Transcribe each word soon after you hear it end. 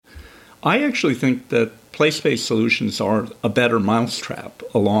I actually think that place-based solutions are a better mousetrap,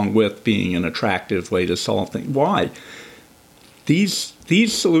 along with being an attractive way to solve things. Why? These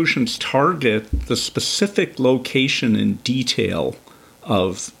solutions target the specific location and detail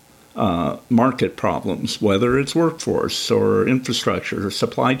of market problems, whether it's workforce or infrastructure or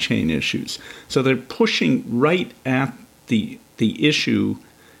supply chain issues. So they're pushing right at the issue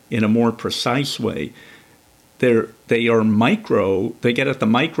in a more precise way. They are micro. They get at the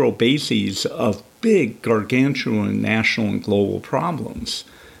micro bases of big, gargantuan national and global problems,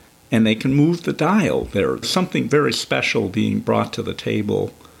 and they can move the dial. There's something very special being brought to the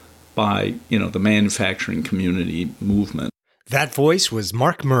table by the manufacturing community movement. That voice was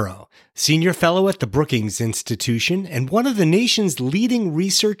Mark Muro, Senior Fellow at the Brookings Institution and one of the nation's leading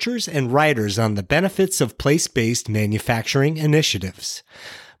researchers and writers on the benefits of place-based manufacturing initiatives.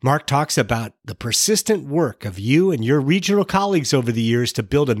 Mark talks about the persistent work of you and your regional colleagues over the years to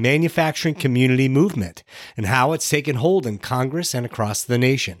build a manufacturing community movement and how it's taken hold in Congress and across the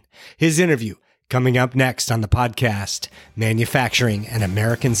nation. His interview coming up next on the podcast, Manufacturing an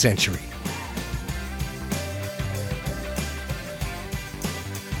American Century.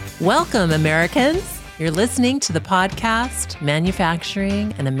 Welcome, Americans. You're listening to the podcast,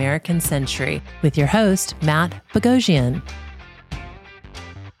 Manufacturing an American Century, with your host, Matt Bogosian.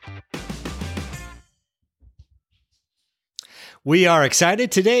 We are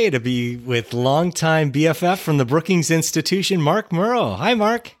excited today to be with longtime BFF from the Brookings Institution, Mark Muro. Hi,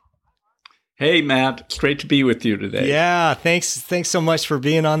 Mark. Hey, Matt. It's great to be with you today. Yeah, thanks so much for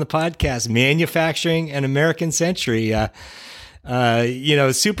being on the podcast, Manufacturing an American Century.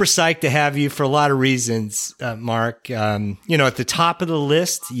 Super psyched to have you for a lot of reasons, Mark. At the top of the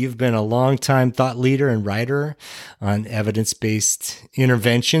list, you've been a longtime thought leader and writer on evidence-based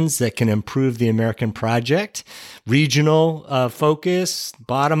interventions that can improve the American project, regional focus,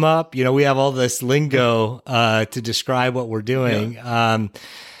 bottom up. We have all this lingo to describe what we're doing. Yeah.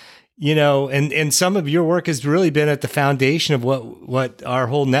 And some of your work has really been at the foundation of what our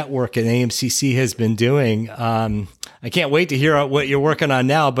whole network at AMCC has been doing. I can't wait to hear what you're working on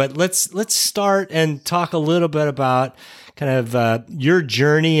now, but let's start and talk a little bit about kind of your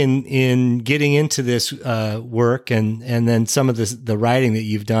journey in getting into this work and then some of the writing that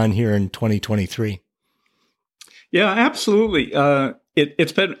you've done here in 2023. Yeah, absolutely.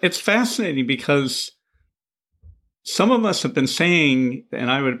 It's fascinating because some of us have been saying, and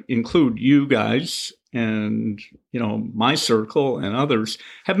I would include you guys and, my circle and others,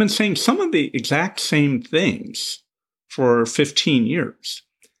 have been saying some of the exact same things for 15 years.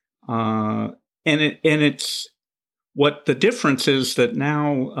 And it's what the difference is that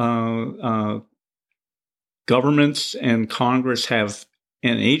now governments and Congress have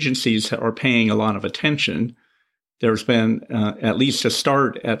and agencies are paying a lot of attention. There's been at least a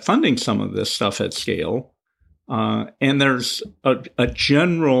start at funding some of this stuff at scale. And there's a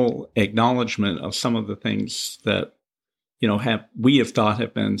general acknowledgement of some of the things that, we have thought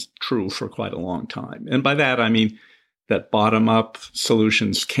have been true for quite a long time. And by that, I mean that bottom-up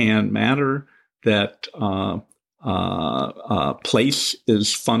solutions can matter, that place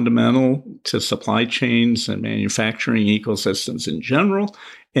is fundamental to supply chains and manufacturing ecosystems in general,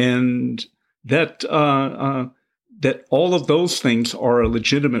 and that that all of those things are a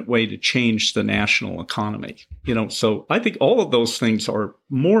legitimate way to change the national economy. So I think all of those things are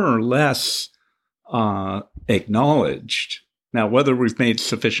more or less acknowledged. Now, whether we've made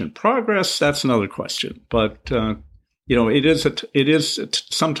sufficient progress, that's another question. But it is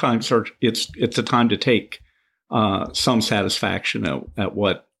sometimes it's a time to take some satisfaction at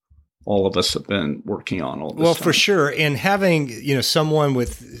what all of us have been working on all this Well, time. For sure. And having, someone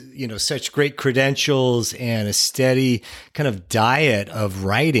with, such great credentials and a steady kind of diet of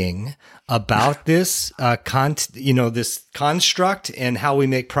writing about this, this construct and how we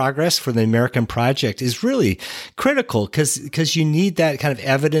make progress for the American project is really critical because you need that kind of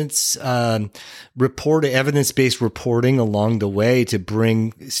evidence-based reporting along the way to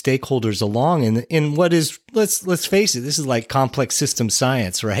bring stakeholders along in what is, let's face it, this is like complex system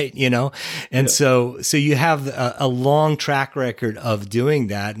science, right? And so you have a long track record of doing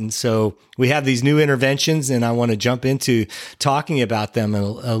that. And so we have these new interventions, and I want to jump into talking about them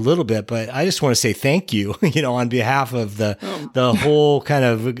a little bit, but I just want to say thank you, on behalf of the whole kind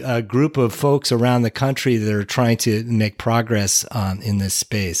of group of folks around the country that are trying to make progress in this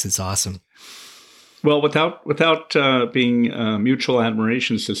space. It's awesome. Well, without being a mutual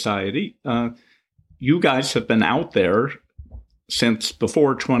admiration society, you guys have been out there since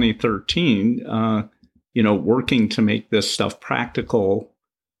before 2013, working to make this stuff practical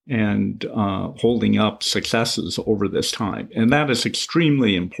and holding up successes over this time. And that is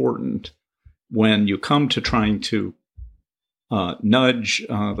extremely important when you come to trying to nudge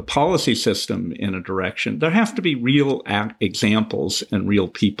the policy system in a direction. There have to be real examples and real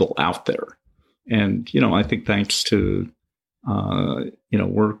people out there. And, I think thanks to,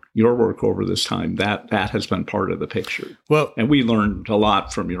 your work over this time, that has been part of the picture. Well, and we learned a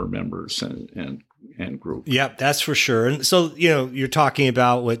lot from your members and group. Yep, that's for sure. And so, you're talking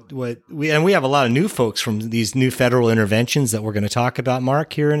about what we have a lot of new folks from these new federal interventions that we're going to talk about,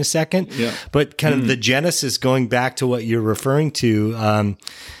 Mark, here in a second. Yeah. But kind of the genesis, going back to what you're referring to,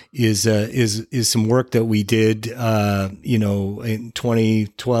 is some work that we did, in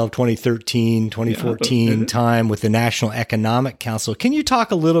 2012, 2013, 2014 time with the National Economic Council. Can you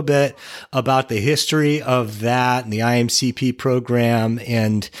talk a little bit about the history of that and the IMCP program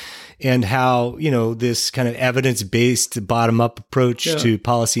and how, this kind of evidence-based bottom-up approach to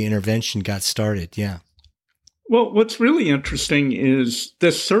policy intervention got started? Yeah. Well, what's really interesting is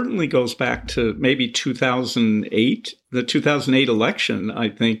this certainly goes back to maybe 2008, the 2008 election. I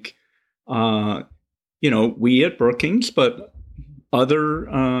think, we at Brookings, but other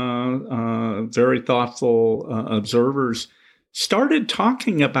very thoughtful observers started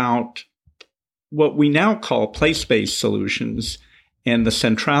talking about what we now call place-based solutions and the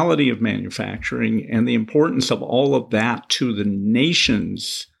centrality of manufacturing and the importance of all of that to the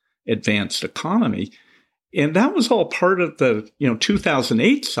nation's advanced economy. And that was all part of the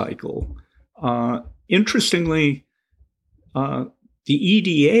 2008 cycle. Interestingly, the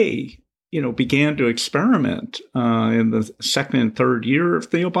EDA began to experiment in the second and third year of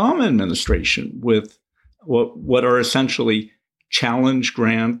the Obama administration with what are essentially challenge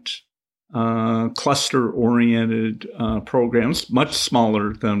grant, cluster-oriented programs, much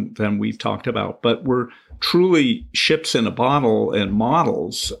smaller than we've talked about, but were truly ships in a bottle and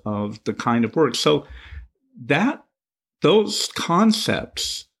models of the kind of work. So those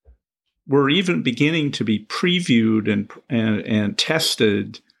concepts were even beginning to be previewed and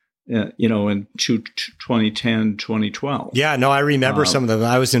tested, in 2010, 2012. Yeah, no, I remember some of them.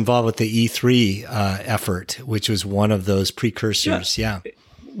 I was involved with the E3 effort, which was one of those precursors. Yeah.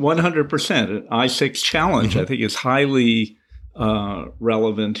 100%. I-6 challenge, I think, is highly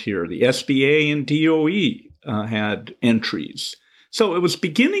relevant here. The SBA and DOE had entries. So it was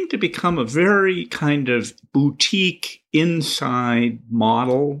beginning to become a very kind of boutique inside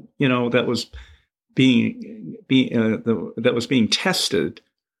model, that was being tested.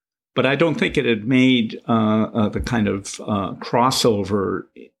 But I don't think it had made the kind of crossover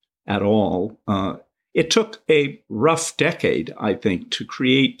at all. It took a rough decade, I think, to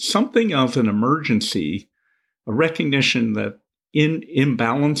create something of an emergency, a recognition that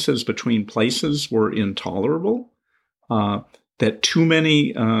imbalances between places were intolerable, that too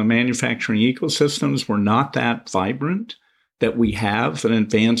many manufacturing ecosystems were not that vibrant, that we have an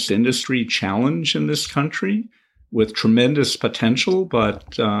advanced industry challenge in this country with tremendous potential,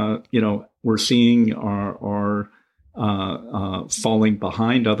 but we're seeing our falling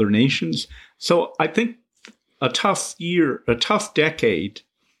behind other nations. So I think a tough decade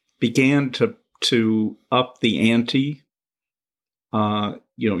began to up the ante.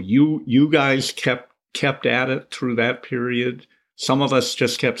 You guys kept at it through that period. Some of us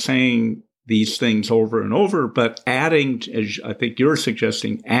just kept saying these things over and over, but adding, as I think you're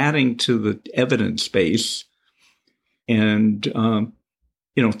suggesting, adding to the evidence base. And,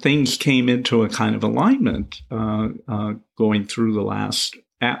 things came into a kind of alignment going through the last,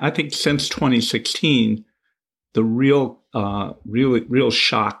 I think since 2016, the real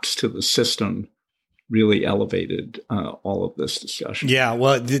shocks to the system really elevated all of this discussion. Yeah,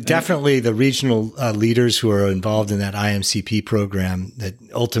 well, definitely the regional leaders who are involved in that IMCP program that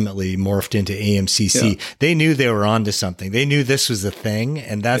ultimately morphed into AMCC, they knew they were onto something. They knew this was a thing,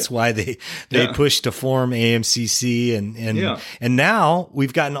 and that's why they pushed to form AMCC. And now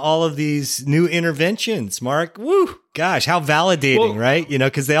we've gotten all of these new interventions, Mark. Woo! Gosh, how validating, right?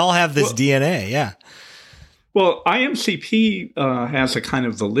 Because they all have this DNA. Yeah. Well, IMCP has a kind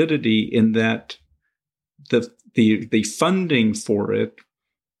of validity in that the funding for it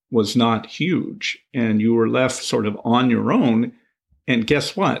was not huge, and you were left sort of on your own. And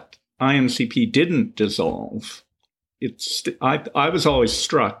guess what? IMCP didn't dissolve. I was always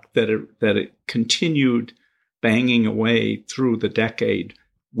struck that it continued banging away through the decade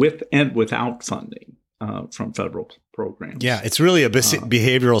with and without funding from federal programs. Yeah, it's really a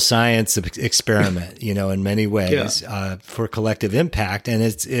behavioral science experiment, in many ways for collective impact, and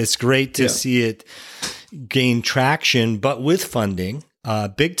it's great to see it gain traction, but with funding.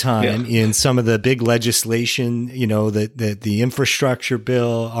 big time in some of the big legislation, the infrastructure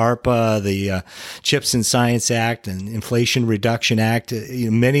bill, ARPA, the Chips and Science Act and Inflation Reduction Act.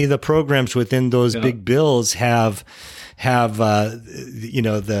 Many of the programs within those big bills have the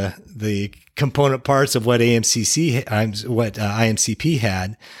component parts of what IMCP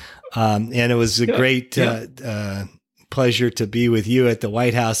had. And it was a great pleasure to be with you at the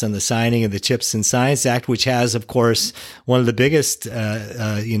White House on the signing of the Chips and Science Act, which has, of course, one of the biggest,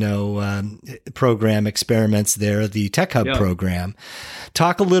 program experiments there, the Tech Hub program.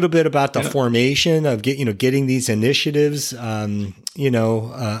 Talk a little bit about the formation of getting these initiatives, across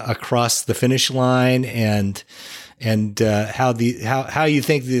the finish line, and how you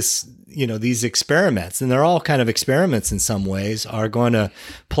think this, these experiments, and they're all kind of experiments in some ways, are going to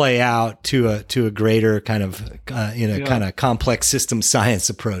play out to a greater kind of kind of complex system science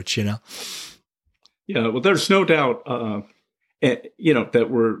approach. Yeah. Well, there's no doubt,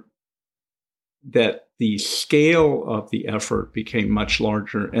 that the scale of the effort became much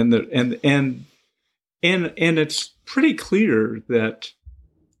larger, and it's pretty clear that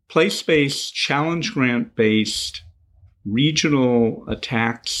place-based, challenge grant-based regional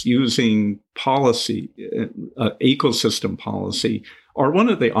attacks using policy, ecosystem policy, are one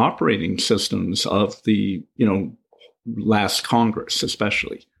of the operating systems of the, last Congress,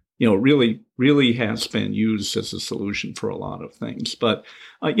 especially. Really has been used as a solution for a lot of things. But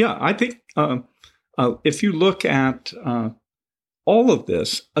I think if you look at all of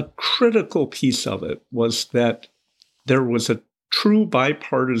this, a critical piece of it was that there was a true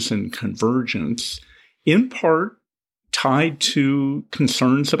bipartisan convergence, in part tied to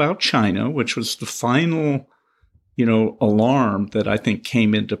concerns about China, which was the final, alarm that I think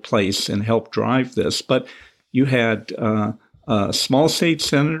came into place and helped drive this. But you had small state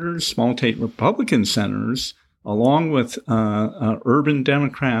senators, small state Republican senators, along with urban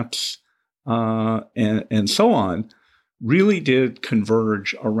Democrats and so on, really did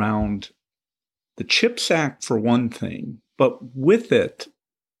converge around the CHIPS Act for one thing, but with it,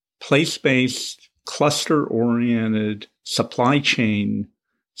 place-based, cluster-oriented supply chain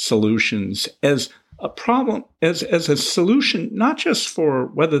solutions as a problem, as a solution, not just for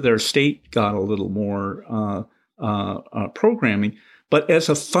whether their state got a little more programming, but as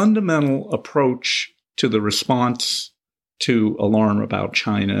a fundamental approach to the response to alarm about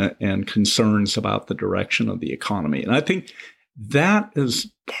China and concerns about the direction of the economy. And I think that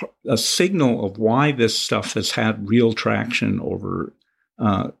is a signal of why this stuff has had real traction over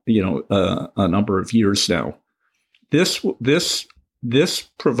a number of years now. This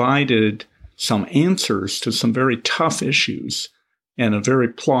provided some answers to some very tough issues and a very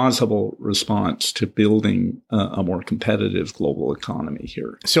plausible response to building a more competitive global economy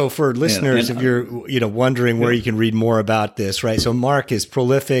here. So for listeners, if you're wondering where you can read more about this, right? So Mark is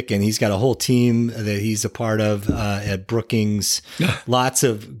prolific, and he's got a whole team that he's a part of at Brookings. Lots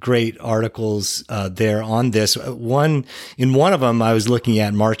of great articles there on this. One of them I was looking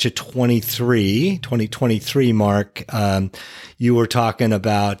at March of 2023, Mark. You were talking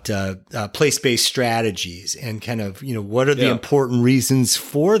about place-based strategies and kind of, what are the important reasons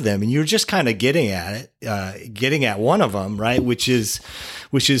for them? And you're just kind of getting at it, getting at one of them, right? Which is,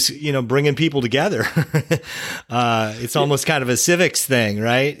 bringing people together. It's almost kind of a civics thing,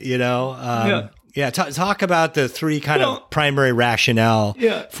 right? Talk about the three kind of primary rationale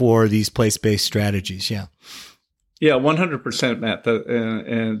for these place-based strategies. Yeah. Yeah, 100%, Matt.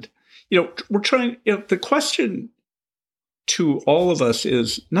 We're trying, the question to all of us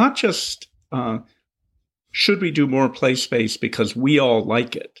is not just, should we do more place-based because we all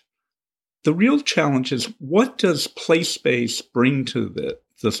like it? The real challenge is, what does place-based bring to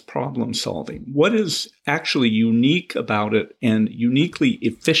this problem solving? What is actually unique about it and uniquely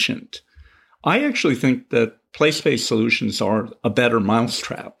efficient? I actually think that place-based solutions are a better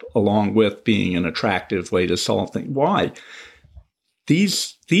mousetrap, along with being an attractive way to solve things. Why?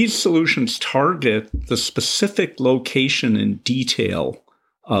 These solutions target the specific location and detail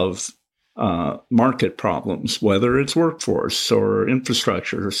of market problems, whether it's workforce or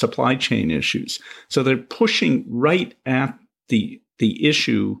infrastructure or supply chain issues. So they're pushing right at the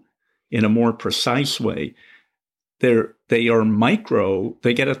issue in a more precise way. They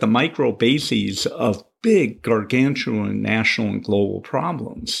get at the micro bases of big, gargantuan national and global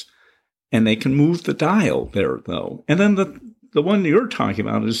problems. And they can move the dial there, though. And then the one you're talking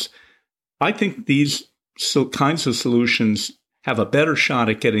about is, I think these kinds of solutions have a better shot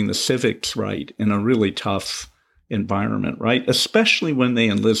at getting the civics right in a really tough environment, right? Especially when they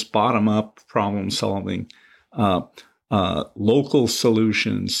enlist bottom-up problem solving, local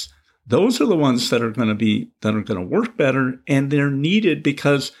solutions, those are the ones that are going to work better, and they're needed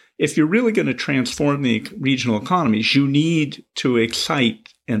because if you're really going to transform the regional economies, you need to excite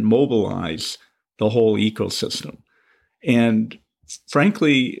and mobilize the whole ecosystem. And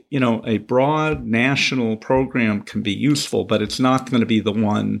frankly, a broad national program can be useful, but it's not going to be the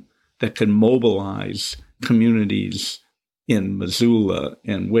one that can mobilize communities in Missoula,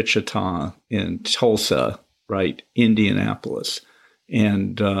 in Wichita, in Tulsa, right, Indianapolis.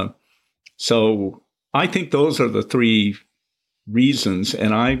 And so I think those are the three reasons,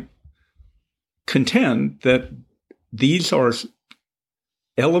 and I contend that these are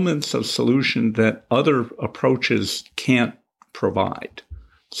elements of solution that other approaches can't provide.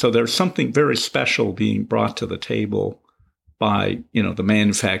 So there's something very special being brought to the table by the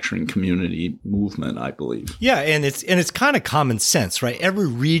manufacturing community movement, I believe. Yeah, and it's kind of common sense, right? Every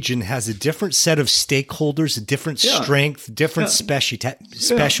region has a different set of stakeholders, a different strength, different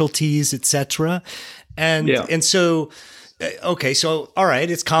specialties, etc. And so. Okay, so all right,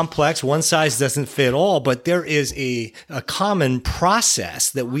 it's complex. One size doesn't fit all, but there is a common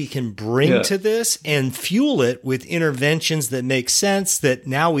process that we can bring to this and fuel it with interventions that make sense. That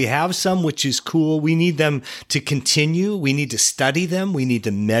now we have some, which is cool. We need them to continue. We need to study them. We need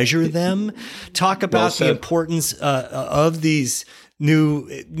to measure them. Talk about the importance of these new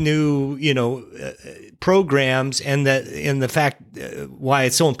programs and the fact why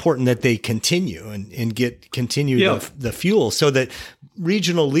it's so important that they continue and continue the fuel so that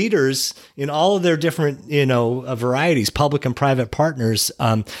regional leaders in all of their different varieties, public and private partners,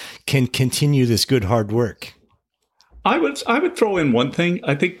 can continue this good hard work. I would throw in one thing.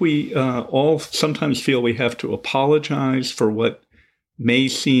 I think we all sometimes feel we have to apologize for what may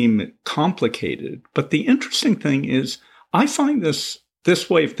seem complicated, but the interesting thing is I find this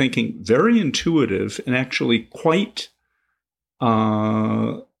way of thinking very intuitive and actually quite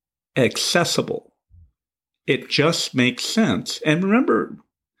accessible. It just makes sense. And remember,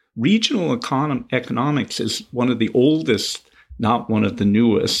 regional economics is one of the oldest, not one of the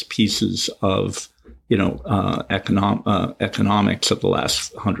newest pieces of economics of the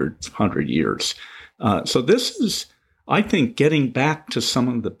last 100 years. So this is, I think, getting back to some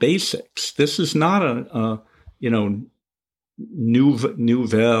of the basics. This is not a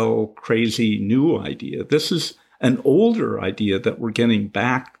nouvelle, crazy new idea. This is an older idea that we're getting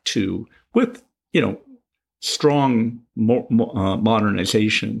back to with, strong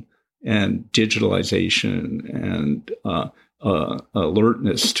modernization and digitalization and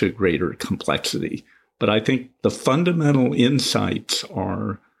alertness to greater complexity. But I think the fundamental insights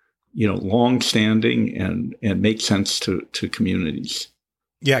are, longstanding and make sense to communities.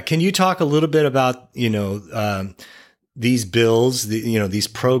 Yeah. Can you talk a little bit about, these bills, these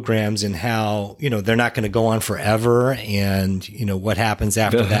programs and how, they're not going to go on forever and, what happens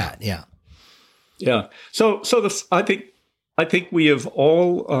after that? Yeah. Yeah. So I think we have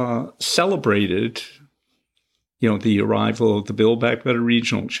all celebrated, the arrival of the Build Back Better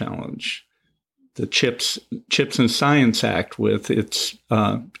Regional Challenge, the CHIPS and Science Act with its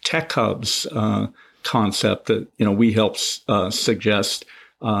tech hubs concept that we helped suggest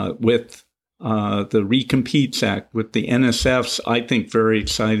with the Recompetes Act, with the NSF's, I think, very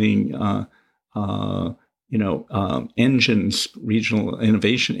exciting engines, regional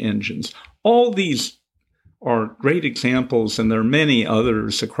innovation engines. All these are great examples, and there are many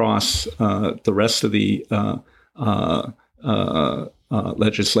others across the rest of the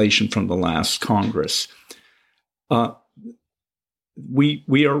legislation from the last Congress.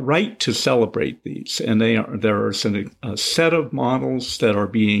 We are right to celebrate these, and there are a set of models that are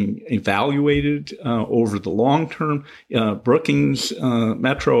being evaluated over the long term. Brookings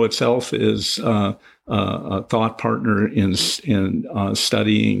Metro itself is a thought partner in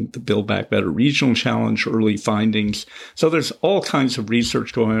studying the Build Back Better Regional Challenge early findings. So there's all kinds of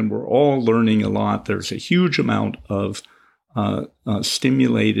research going on. We're all learning a lot. There's a huge amount of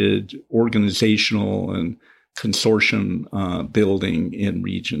stimulated organizational and consortium building in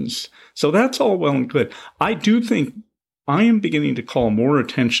regions. So that's all well and good. I do think I am beginning to call more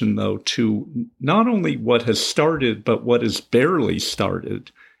attention, though, to not only what has started, but what is barely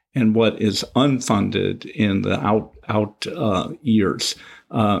started and what is unfunded in the out years.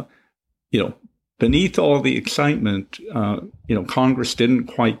 Beneath all the excitement, Congress didn't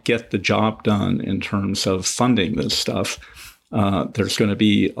quite get the job done in terms of funding this stuff. There's going to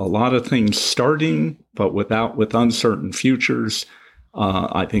be a lot of things starting, but with uncertain futures.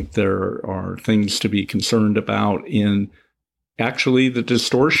 I think there are things to be concerned about in actually the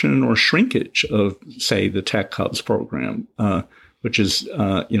distortion or shrinkage of, say, the Tech Hubs program, which is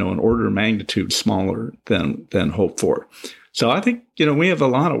an order of magnitude smaller than hoped for. So I think, we have a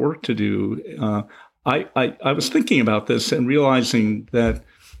lot of work to do. I was thinking about this and realizing that,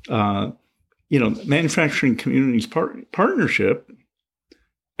 manufacturing communities partnership,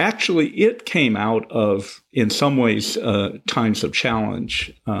 actually, it came out of, in some ways, times of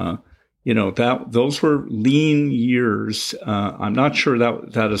challenge. That those were lean years. I'm not sure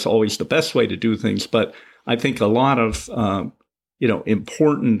that is always the best way to do things, but I think a lot of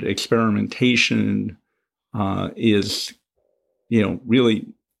important experimentation is really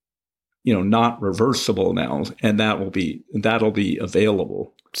not reversible now, and that'll be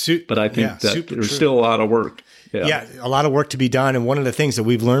available. But I think that there's still a lot of work. Yeah, a lot of work to be done. And one of the things that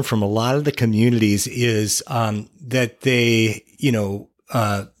we've learned from a lot of the communities is that they,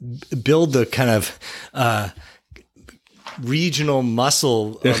 build the kind of regional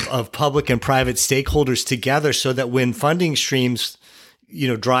muscle of public and private stakeholders together, so that when funding streams,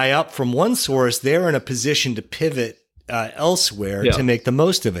 dry up from one source, they're in a position to pivot elsewhere to make the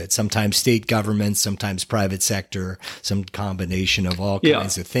most of it. Sometimes state governments, sometimes private sector, some combination of all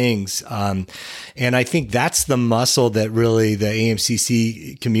kinds of things. And I think that's the muscle that really the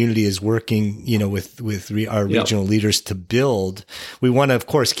AMCC community is working, with our regional leaders to build. We want to, of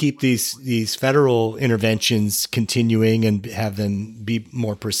course, keep these federal interventions continuing and have them be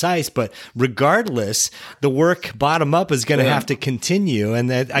more precise. But regardless, the work bottom up is going to have to continue. And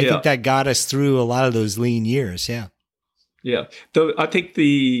that I think that got us through a lot of those lean years. Yeah. Yeah, I think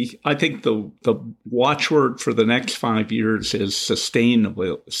the watchword for the next 5 years is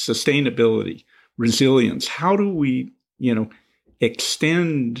sustainability, resilience. How do we,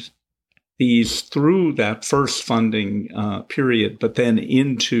 extend these through that first funding period, but then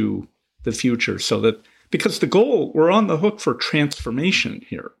into the future, so that, because the goal, we're on the hook for transformation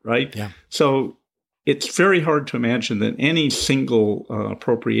here, right? Yeah. So it's very hard to imagine that any single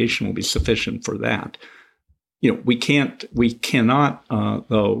appropriation will be sufficient for that. We cannot,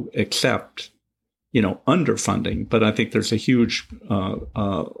 though, accept, underfunding. But I think there's a huge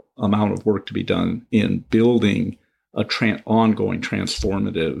amount of work to be done in building a ongoing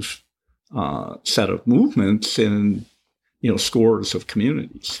transformative set of movements in, scores of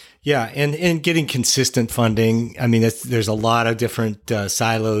communities. Yeah, and getting consistent funding. I mean, there's a lot of different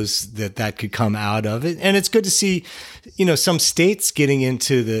silos that could come out of it, and it's good to see, some states getting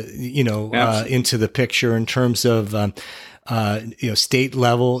into the, into the picture in terms of, state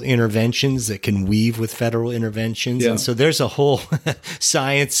level interventions that can weave with federal interventions, and so there's a whole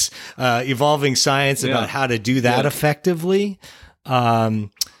science, evolving science about how to do that effectively.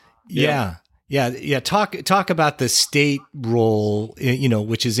 Talk about the state role,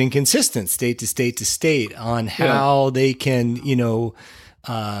 which is inconsistent state to state to state, on how they can,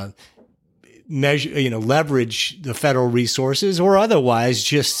 measure, leverage the federal resources or otherwise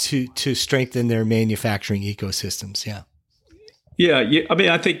just to strengthen their manufacturing ecosystems. Yeah. I mean,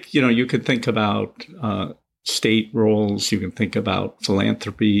 I think, you could think about state roles. You can think about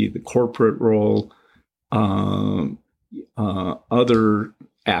philanthropy, the corporate role, other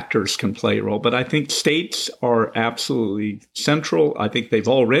actors can play a role. But I think states are absolutely central. I think they've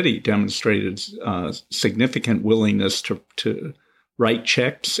already demonstrated significant willingness to write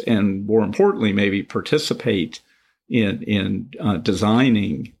checks and, more importantly, maybe participate in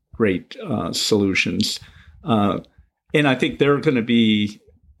designing great solutions. And I think they're going to be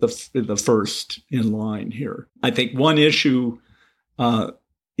the first in line here. I think one issue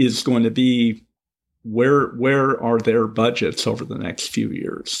is going to be where are their budgets over the next few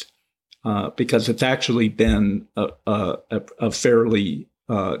years? Because it's actually been a fairly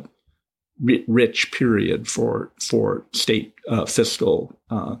rich period for state fiscal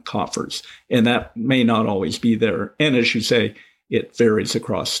coffers, and that may not always be there. And as you say, it varies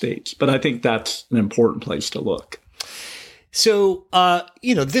across states. But I think that's an important place to look. So,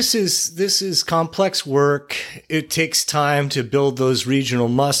 this is complex work. It takes time to build those regional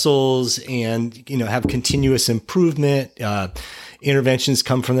muscles and, have continuous improvement. Interventions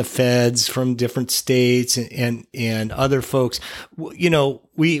come from the feds, from different states and other folks.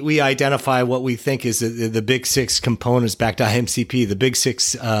 We identify what we think is the big six components, back to IMCP, the big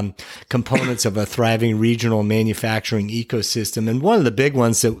six components of a thriving regional manufacturing ecosystem. And one of the big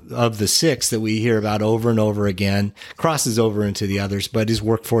ones of the six that we hear about over and over again, crosses over into the others, but is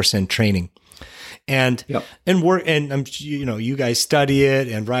workforce and training. And you guys study it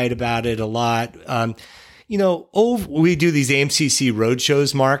and write about it a lot. We do these AMCC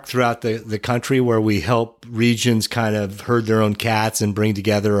roadshows, Mark, throughout the country, where we help regions kind of herd their own cats and bring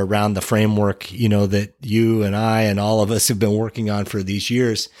together around the framework, that you and I and all of us have been working on for these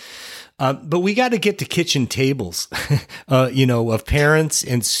years. But we got to get to kitchen tables, of parents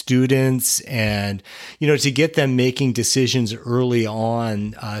and students, and to get them making decisions early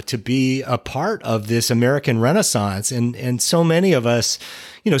on to be a part of this American Renaissance. And so many of us,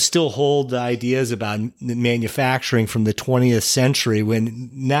 still hold the ideas about manufacturing from the 20th century when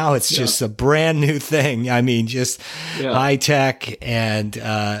now it's just a brand new thing. I mean, just high tech and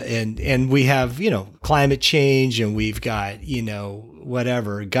we have, climate change, and we've got,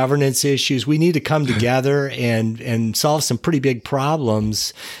 whatever governance issues. We need to come together and solve some pretty big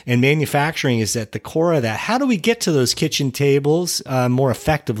problems. And manufacturing is at the core of that. How do we get to those kitchen tables more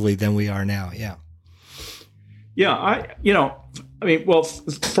effectively than we are now? Yeah. Yeah. Well,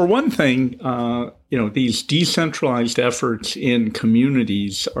 for one thing, these decentralized efforts in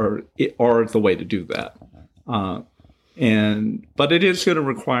communities are the way to do that. But it is going to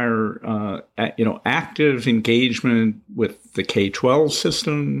require, active engagement with the K-12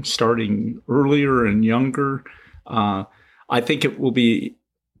 system, starting earlier and younger. I think it will be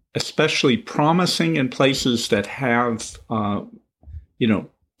especially promising in places that have,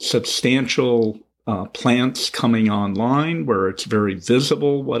 substantial plants coming online where it's very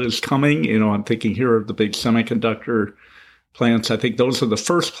visible what is coming. I'm thinking here of the big semiconductor plants. I think those are the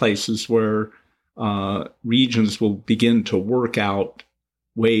first places where regions will begin to work out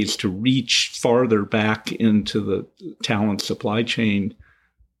ways to reach farther back into the talent supply chain,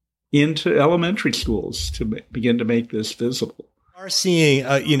 into elementary schools, to begin to make this visible. Are seeing,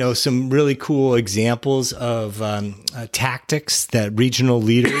 some really cool examples of tactics that regional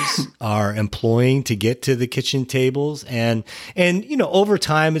leaders are employing to get to the kitchen tables, and over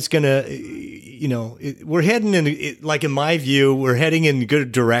time it's going to, we're heading in, like in my view, we're heading in a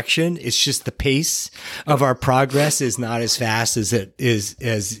good direction. It's just the pace of our progress is not as fast as it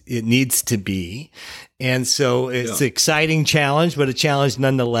needs to be, and so it's an exciting challenge, but a challenge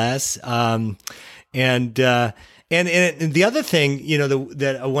nonetheless. And the other thing,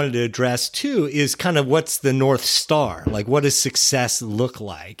 that I wanted to address too is kind of what's the North Star? Like, what does success look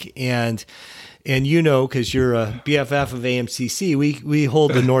like? And because you're a BFF of AMCC, we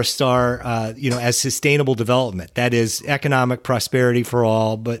hold the North Star, as sustainable development. That is economic prosperity for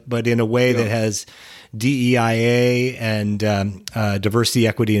all, but in a way that has DEIA and diversity,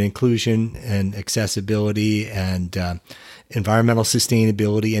 equity, and inclusion, and accessibility, and environmental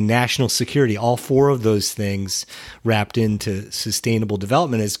sustainability, and national security, all four of those things wrapped into sustainable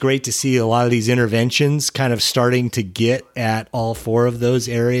development. It's great to see a lot of these interventions kind of starting to get at all four of those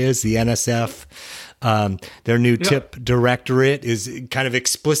areas. The NSF, their new TIP directorate is kind of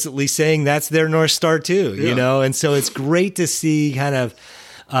explicitly saying that's their North Star too, and so it's great to see kind of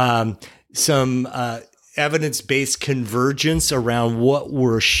some evidence-based convergence around what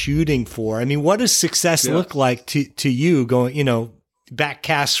we're shooting for. I mean, what does success look like to you going, back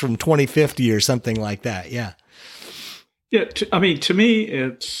cast from 2050 or something like that? Yeah. Yeah. To me,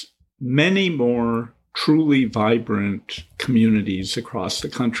 it's many more truly vibrant communities across the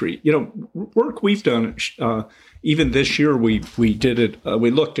country. Work we've done, even this year, we did it.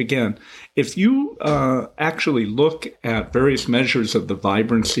 We looked again. If you actually look at various measures of the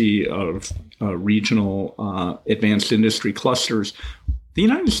vibrancy of regional advanced industry clusters, the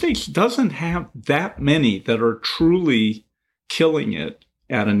United States doesn't have that many that are truly killing it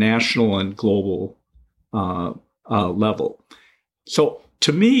at a national and global level. So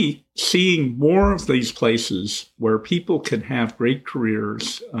to me, seeing more of these places where people can have great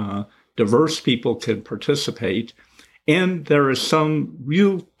careers, diverse people can participate, and there is some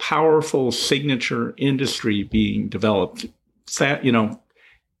real powerful signature industry being developed,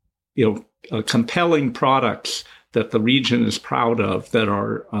 compelling products that the region is proud of that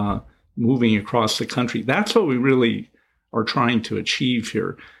are moving across the country. That's what we really are trying to achieve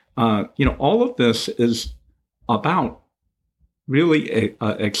here. All of this is about really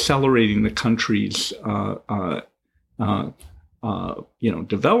accelerating the country's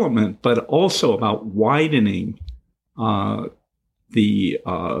development, but also about widening the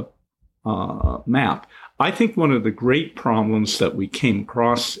map. I think one of the great problems that we came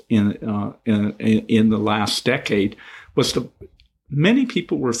across in the last decade was many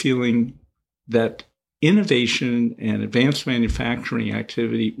people were feeling that innovation and advanced manufacturing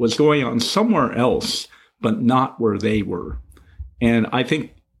activity was going on somewhere else, but not where they were. And I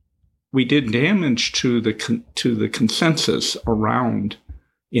think we did damage to the consensus around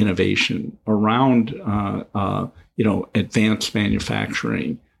innovation, around advanced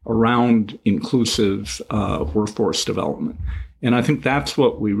manufacturing, around inclusive workforce development. And I think that's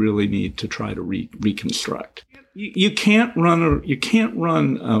what we really need to try to reconstruct. You can't run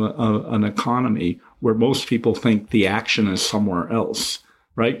an economy where most people think the action is somewhere else,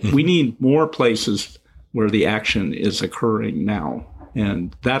 right? We need more places where the action is occurring now.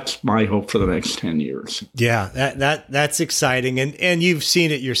 And that's my hope for the next 10 years. Yeah, that's exciting. And you've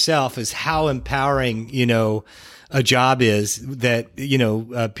seen it yourself as how empowering, a job is that,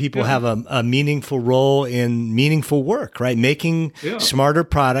 people have a meaningful role in meaningful work, right? Making smarter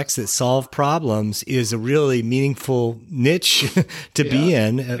products that solve problems is a really meaningful niche to be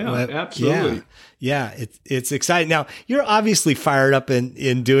in. Absolutely. Yeah, it's exciting. Now, you're obviously fired up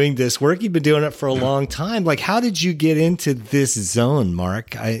in doing this work. You've been doing it for a long time. Like, how did you get into this zone,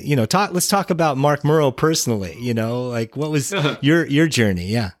 Mark? Let's talk about Mark Muro personally. Like, what was your journey?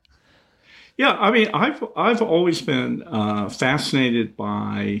 Yeah. Yeah, I mean, I've always been fascinated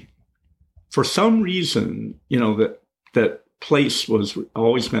by, for some reason, that place was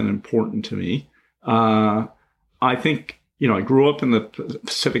always been important to me. I think, I grew up in the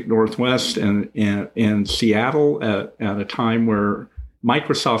Pacific Northwest and Seattle at a time where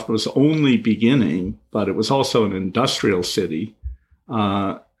Microsoft was only beginning, but it was also an industrial city.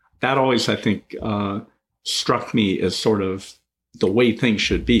 That always, I think, struck me as sort of the way things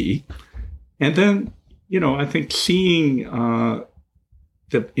should be. And then, I think seeing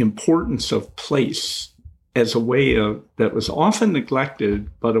the importance of place as a way that was often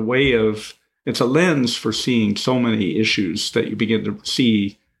neglected, but it's a lens for seeing so many issues that you begin to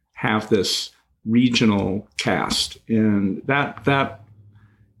have this regional cast. And that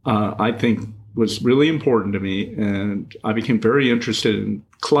I think was really important to me. And I became very interested in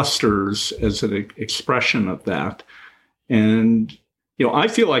clusters as an expression of that. And I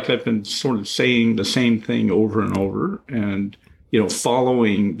feel like I've been sort of saying the same thing over and over and,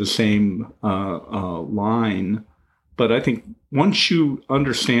 following the same line. But I think once you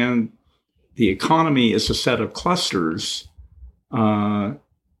understand the economy is a set of clusters, often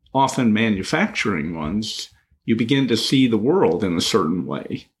manufacturing ones, you begin to see the world in a certain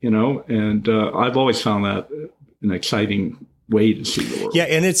way, and I've always found that an exciting way to see the world. Yeah.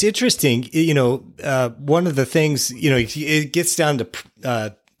 And it's interesting, one of the things, it gets down to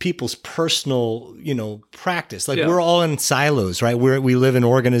people's personal, practice. Like we're all in silos, right? We live in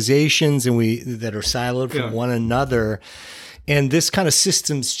organizations that are siloed from one another. And this kind of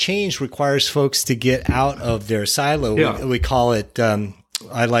systems change requires folks to get out of their silo. Yeah. We call it,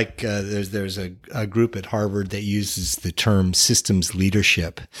 I like, there's a group at Harvard that uses the term systems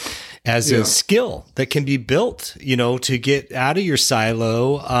leadership as a skill that can be built, to get out of your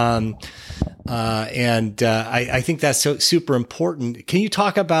silo. I think that's super important. Can you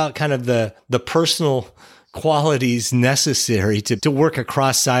talk about kind of the personal qualities necessary to work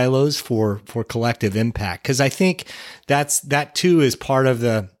across silos for collective impact? Because I think that too is part of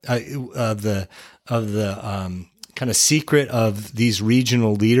the kind of secret of these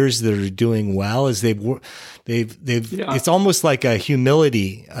regional leaders that are doing well is it's almost like a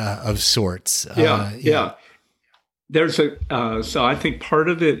humility of sorts. There's so I think part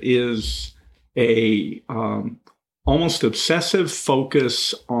of it is a almost obsessive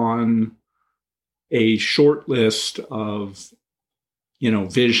focus on a short list of,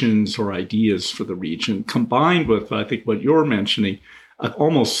 visions or ideas for the region, combined with, I think, what you're mentioning, an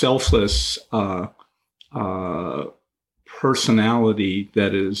almost selfless personality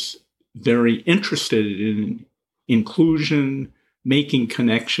that is very interested in inclusion, making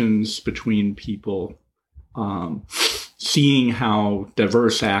connections between people, seeing how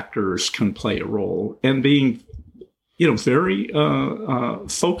diverse actors can play a role, and being, very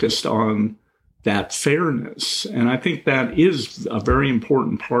focused on that fairness. And I think that is a very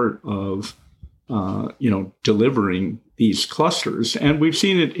important part of, delivering these clusters. And we've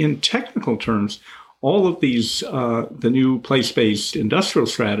seen it in technical terms. All of these, the new place-based industrial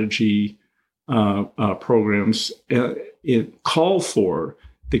strategy programs call for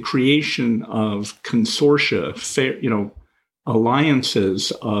the creation of consortia,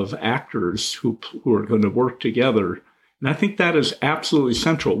 alliances of actors who are going to work together. And I think that is absolutely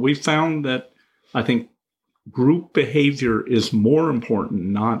central. We found that, I think, group behavior is more important,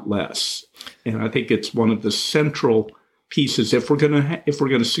 not less. And I think it's one of the central pieces. If we're going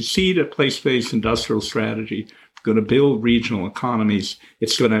to succeed at place-based industrial strategy, if we're going to build regional economies,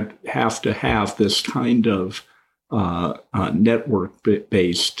 it's going to have this kind of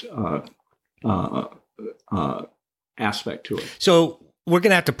network-based aspect to it. So we're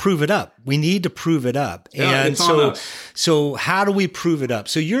going to have to prove it up. We need to prove it up. Yeah, and so how do we prove it up?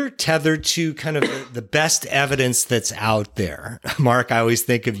 So you're tethered to kind of the best evidence that's out there. Mark, I always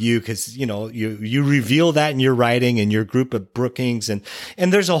think of you because, you reveal that in your writing and your group of Brookings. And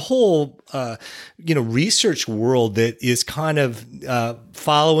there's a whole, research world that is kind of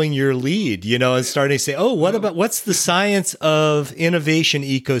following your lead, and starting to say, what's the science of innovation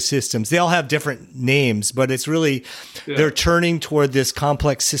ecosystems? They all have different names, but it's really, they're turning toward this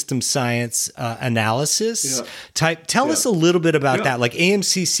complex system science analysis type. Tell us a little bit about that. Like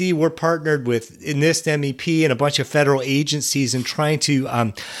AMCC, we're partnered with NIST, MEP, and a bunch of federal agencies and trying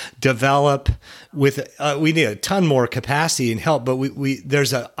to develop with, we need a ton more capacity and help, but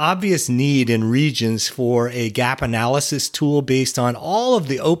there's an obvious need in regions for a gap analysis tool based on all of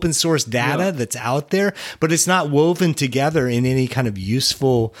the open source data that's out there, but it's not woven together in any kind of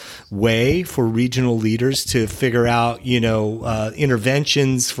useful way for regional leaders to figure out,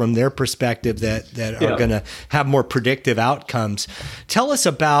 interventions from their perspective that are going to have more predictive outcomes. Tell us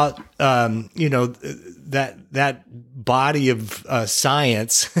about, that body of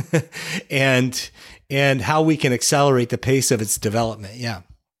science and how we can accelerate the pace of its development. Yeah.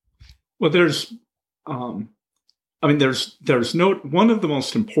 Well, there's one of the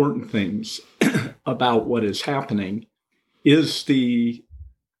most important things about what is happening is the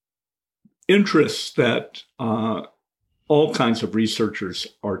interest that all kinds of researchers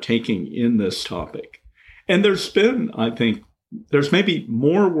are taking in this topic. And there's maybe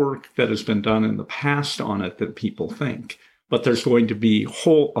more work that has been done in the past on it than people think, but there's going to be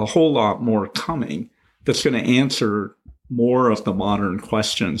a whole lot more coming that's going to answer more of the modern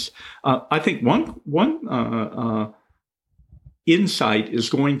questions. I think one insight is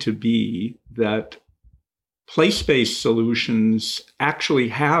going to be that place-based solutions actually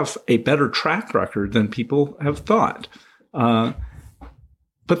have a better track record than people have thought. But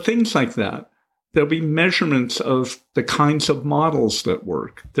things like that, there'll be measurements of the kinds of models that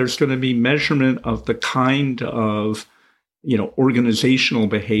work. There's going to be measurement of the kind of, organizational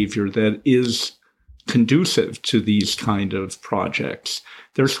behavior that is conducive to these kind of projects.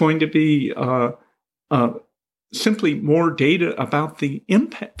 There's going to be simply more data about the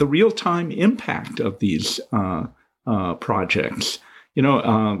impact, the real-time impact of these projects.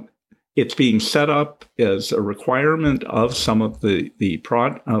 It's being set up as a requirement of some of the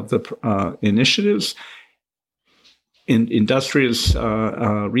initiatives. Industrious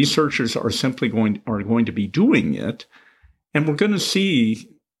researchers are simply going to be doing it, and we're going to see.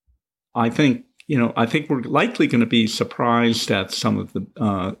 I think we're likely going to be surprised at some of the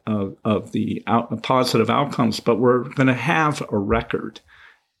positive outcomes, but we're going to have a record,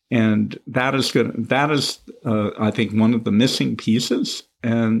 and that is I think one of the missing pieces.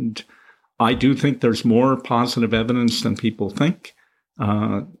 And I do think there's more positive evidence than people think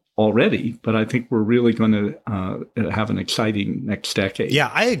already, but I think we're really going to have an exciting next decade. Yeah,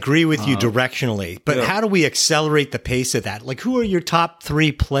 I agree with you directionally, but how do we accelerate the pace of that? Like, who are your top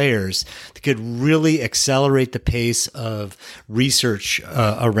 3 players that could really accelerate the pace of research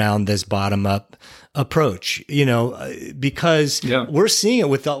around this bottom-up approach? Because we're seeing it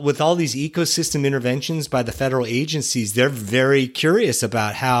with all these ecosystem interventions by the federal agencies. They're very curious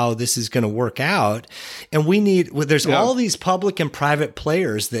about how this is going to work out, and there's all these public and private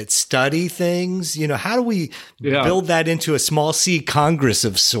players that study things. How do we build that into a small C Congress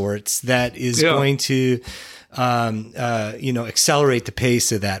of sorts that is going to accelerate the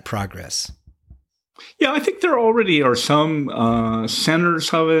pace of that progress? Yeah, I think there already are some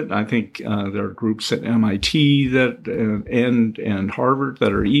centers of it. I think there are groups at MIT and Harvard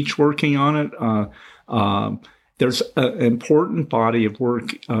that are each working on it. There's an important body of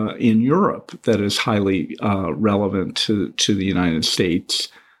work in Europe that is highly relevant to the United States,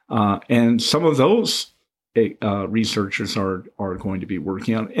 and some of those researchers are going to be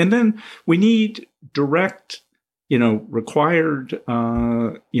working on it. And then we need direct, required,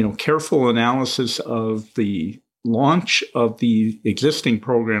 careful analysis of the launch of the existing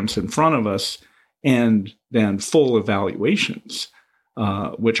programs in front of us, and then full evaluations,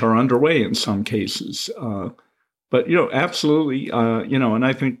 which are underway in some cases. But absolutely, and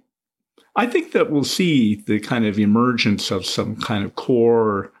I think that we'll see the kind of emergence of some kind of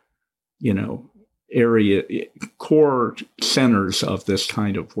core, core centers of this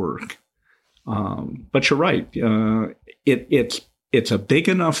kind of work. But you're right. It's a big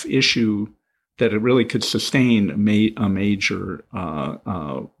enough issue that it really could sustain a major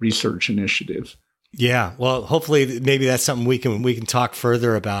research initiative. Yeah. Well, hopefully maybe that's something we can talk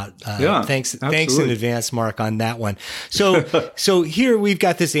further about. Thanks in advance, Mark, on that one. So here we've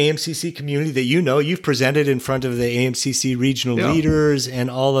got this AMCC community that you've presented in front of the AMCC regional leaders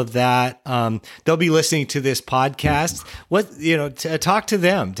and all of that. They'll be listening to this podcast. Talk to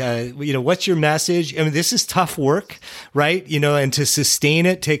them. What's your message? I mean, this is tough work, right? And to sustain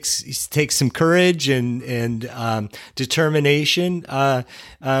it takes some courage and determination.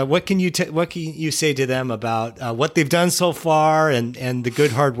 What can you say to them about what they've done so far and the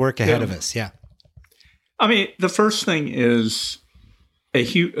good hard work ahead of us? Yeah. I mean, the first thing is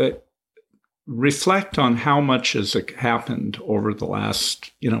reflect on how much has happened over the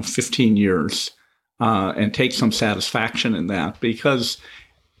last, 15 years and take some satisfaction in that, because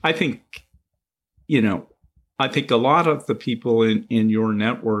I think, a lot of the people in your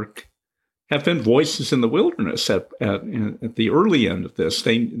network have been voices in the wilderness at the early end of this.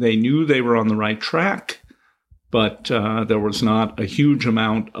 They knew they were on the right track, but there was not a huge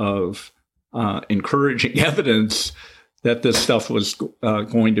amount of encouraging evidence that this stuff was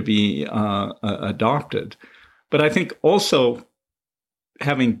going to be adopted. But I think also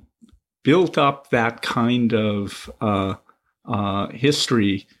having built up that kind of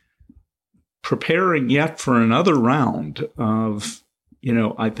history, preparing yet for another round of,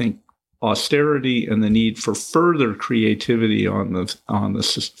 I think, austerity and the need for further creativity on the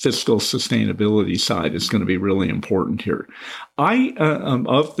fiscal sustainability side is going to be really important here. I am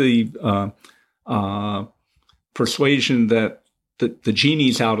of the persuasion that the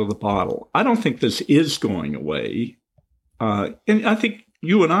genie's out of the bottle. I don't think this is going away, and I think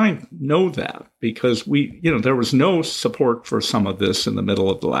you and I know that because there was no support for some of this in the middle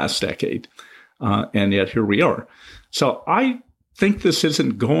of the last decade, and yet here we are. So I think this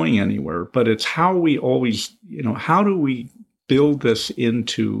isn't going anywhere, but it's how we always, how do we build this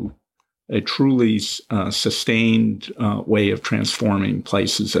into a truly sustained way of transforming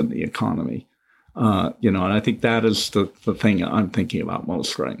places in the economy? And I think that is the thing I'm thinking about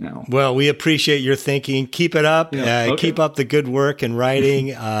most right now. Well, we appreciate your thinking. Keep it up. Keep up the good work in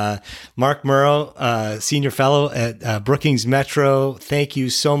writing. Mark Muro, Senior Fellow at Brookings Metro, thank you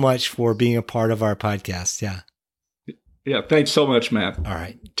so much for being a part of our podcast. Yeah. Yeah, thanks so much, Matt. All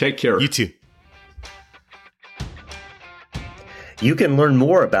right. Take care. You too. You can learn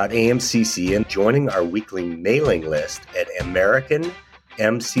more about AMCC and joining our weekly mailing list at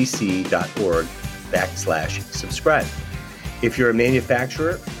americanmcc.org/subscribe. If you're a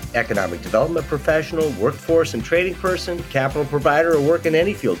manufacturer, economic development professional, workforce and trading person, capital provider, or work in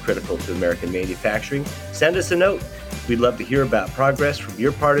any field critical to American manufacturing, send us a note. We'd love to hear about progress from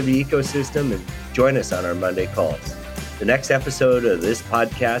your part of the ecosystem and join us on our Monday calls. The next episode of this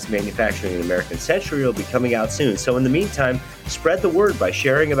podcast, Manufacturing an American Century, will be coming out soon. So in the meantime, spread the word by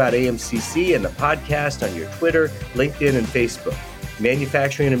sharing about AMCC and the podcast on your Twitter, LinkedIn, and Facebook.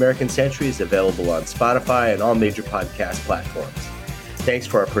 Manufacturing an American Century is available on Spotify and all major podcast platforms. Thanks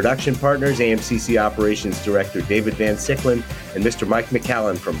for our production partners, AMCC Operations Director David Van Sicklin and Mr. Mike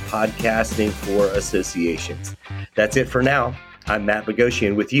McCallan from Podcasting for Associations. That's it for now. I'm Matt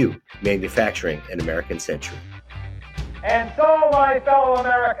Bogosian with you, Manufacturing an American Century. And so, my fellow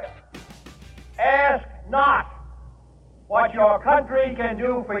Americans, ask not what your country can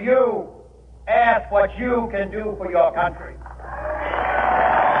do for you, ask what you can do for your country.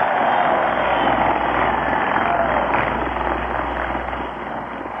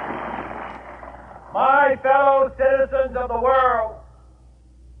 My fellow citizens of the world,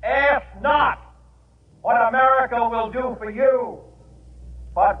 ask not what America will do for you,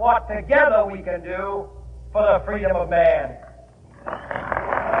 but what together we can do for the freedom of man.